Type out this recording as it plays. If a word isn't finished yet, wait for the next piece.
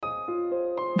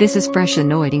This is Fresh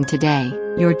Anointing Today,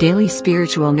 your daily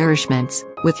spiritual nourishments,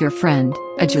 with your friend,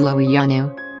 Ajulo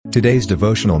Iyanu. Today's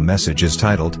devotional message is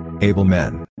titled, Able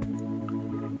Men.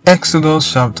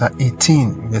 Exodus chapter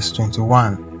 18, verse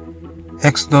 21.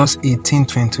 Exodus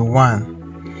 18:21.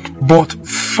 But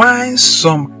find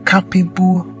some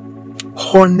capable,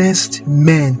 honest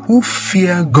men who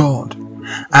fear God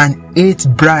and hate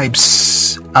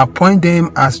bribes. Appoint them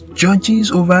as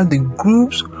judges over the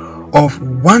groups of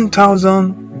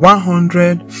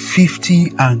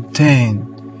 1,150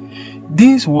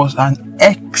 This was an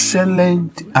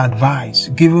excellent advice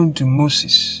given to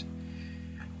Moses.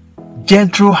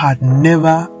 Jethro had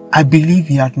never, I believe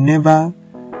he had never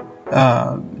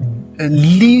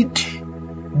lead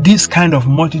this kind of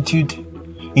multitude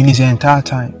in his entire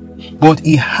time. But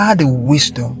he had a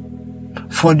wisdom.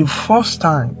 For the first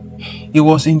time, he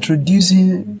was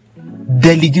introducing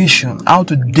delegation, how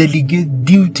to delegate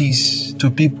duties to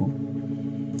people.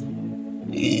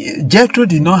 Jethro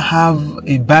did not have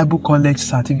a Bible college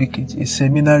certificate, a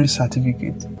seminary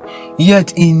certificate.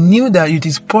 Yet he knew that it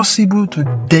is possible to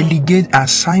delegate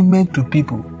assignment to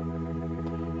people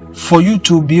for you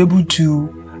to be able to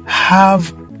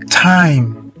have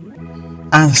time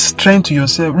and strength to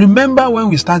yourself. Remember when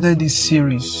we started this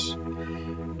series,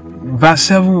 verse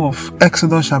 7 of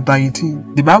Exodus chapter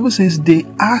 18, the Bible says they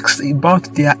asked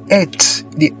about their earth,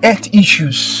 the earth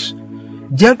issues.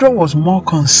 Jethro was more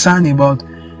concerned about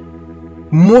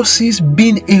Moses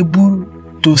being able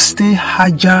to stay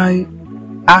agile,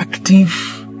 active,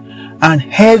 and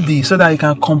healthy so that he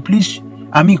can complete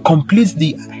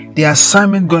the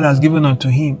assignment God has given unto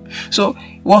him. So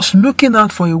he was looking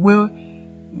out for a way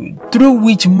through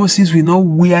which Moses will not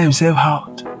wear himself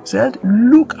out. He said,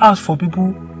 look out for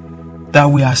people that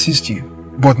will assist you.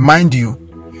 But mind you,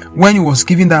 when he was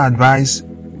giving that advice,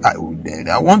 I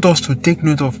want us to take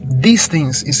note of these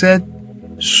things. He said,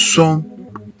 some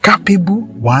capable,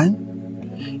 one,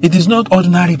 it is not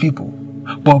ordinary people,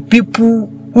 but people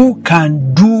who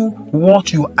can do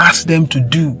what you ask them to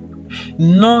do,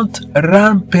 not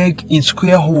round peg in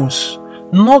square holes,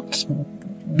 not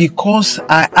because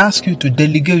I ask you to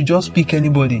delegate, just pick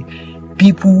anybody.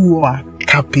 People who are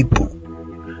capable.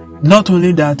 Not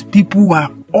only that, people who are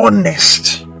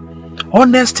honest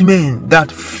men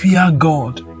that fear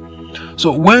God.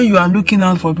 So when you are looking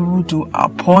out for people to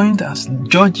appoint as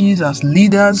judges, as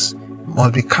leaders,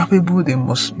 must be capable, they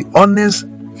must be honest,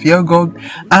 fear God,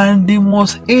 and they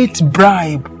must hate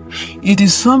bribe. It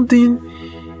is something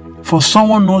for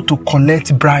someone not to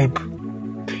collect bribe.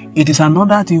 It is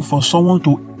another thing for someone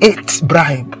to hate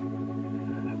bribe.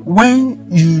 When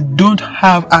you don't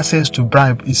have access to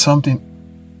bribe, it's something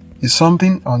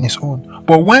on its own.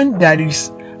 But when there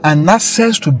is an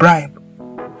access to bribe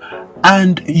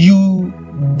and you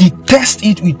detest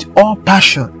it with all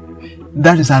passion,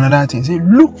 that is another thing. So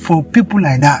look for people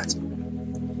like that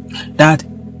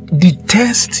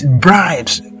detest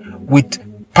bribes with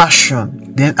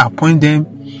passion, then appoint them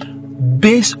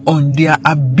based on their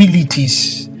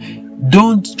abilities.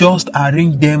 Don't just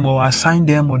arrange them or assign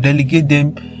them or delegate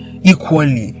them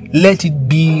equally. Let it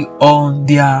be on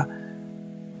their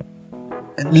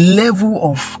level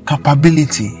of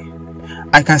capability.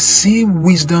 I can see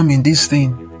wisdom in this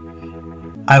thing.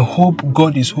 I hope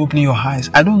God is opening your eyes.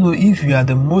 I don't know if you are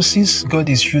the Moses God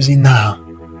is using now,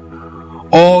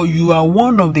 or you are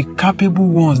one of the capable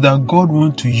ones that God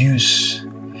wants to use.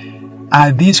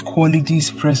 Are these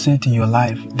qualities present in your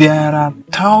life? There are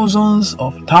thousands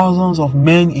of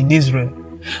men in Israel,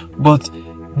 but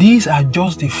these are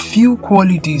just a few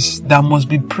qualities that must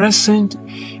be present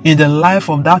in the life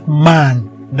of that man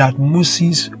that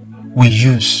Moses will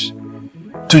use.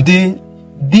 Today,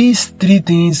 these three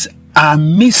things are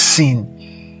missing,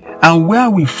 and where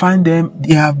we find them,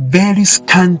 they are very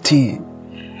scanty.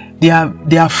 They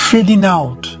are fading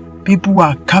out. People who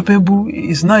are capable.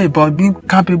 It's not about being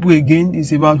capable again.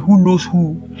 It's about who knows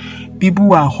who. People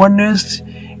who are honest.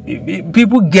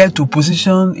 People get to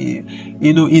position,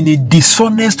 in a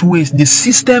dishonest way. The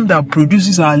system that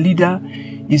produces our leader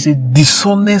is a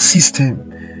dishonest system.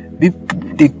 They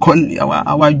call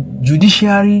our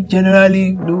judiciary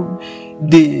generally.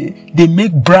 They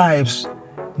make bribes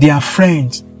their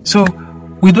friends. So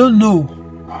we don't know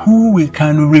who we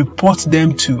can report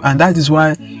them to, and that is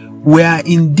why we are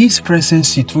in this present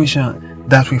situation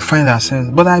that we find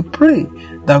ourselves. But I pray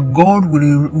that God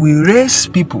will raise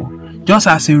people, just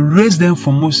as He raised them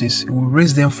for Moses, He will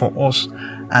raise them for us,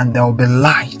 and there will be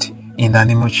light in the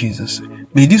name of Jesus.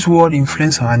 May this word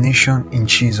influence our nation in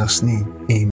Jesus' name.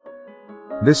 Amen.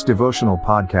 This devotional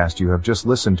podcast you have just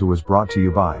listened to was brought to you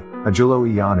by Ajulo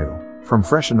Iyanu from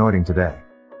Fresh Anointing Today.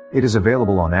 It is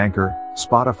available on Anchor,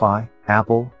 Spotify,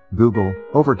 Apple, Google,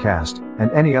 Overcast,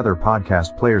 and any other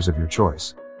podcast players of your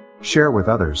choice. Share with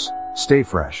others. Stay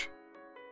fresh.